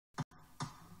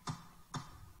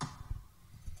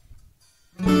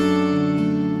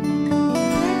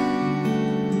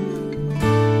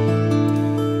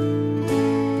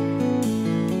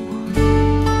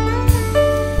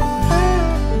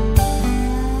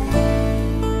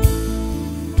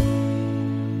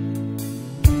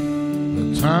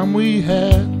time we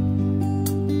had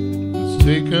has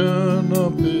taken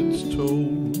up its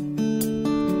toll.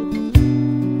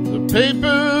 The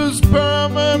paper's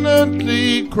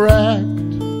permanently cracked.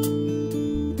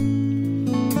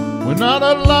 We're not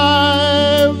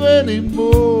alive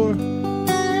anymore.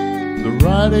 The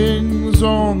writing's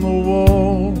on the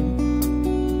wall.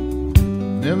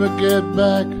 Never get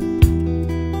back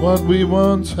what we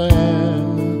once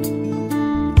had.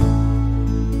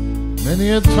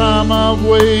 Many a time I've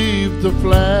waved the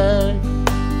flag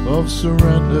of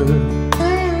surrender,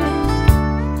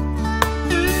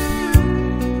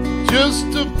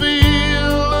 just to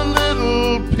feel a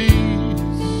little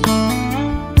peace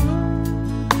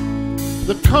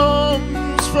that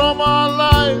comes from our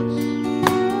lives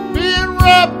being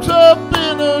wrapped up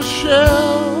in a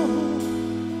shell.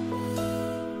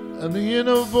 And the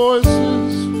inner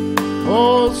voices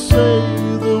all say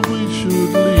that we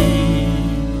should leave.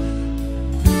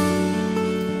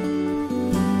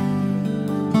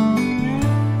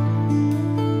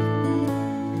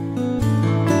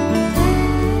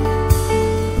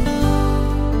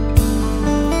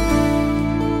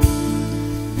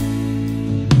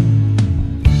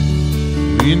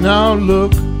 We now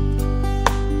look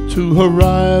to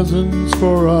horizons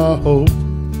for our hope,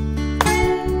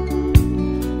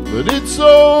 but it's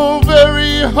so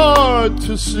very hard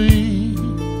to see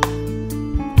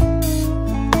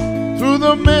through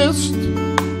the mist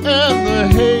and the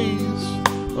haze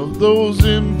of those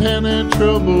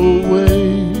impenetrable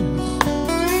ways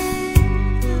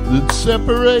that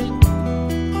separate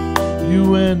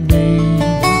you and me.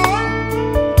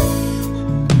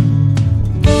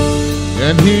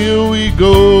 And here we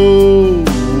go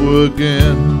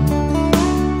again,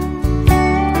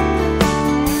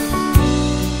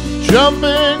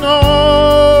 jumping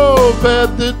off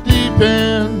at the deep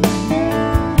end.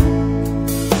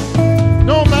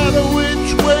 No matter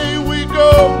which way we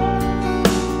go,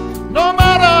 no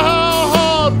matter how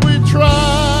hard we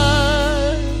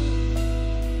try,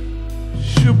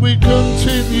 should we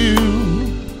continue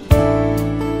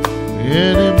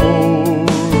anymore?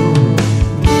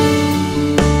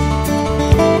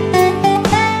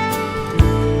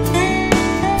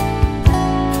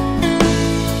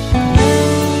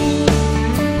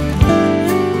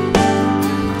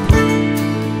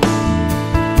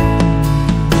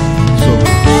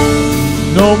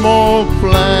 No more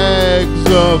flags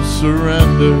of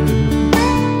surrender.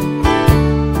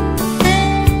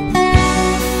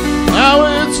 Now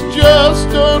it's just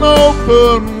an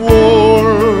open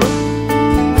war.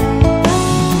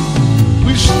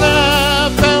 We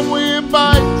snap and we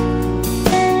bite,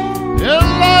 and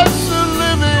life's a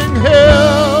living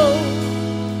hell.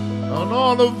 And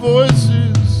all the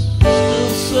voices still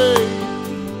say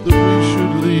that we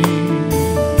should leave.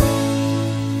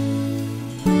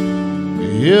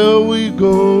 Here we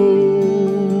go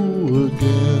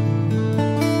again,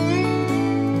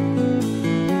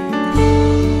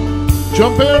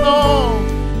 jumping off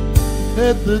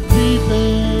at the deep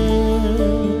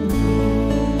end.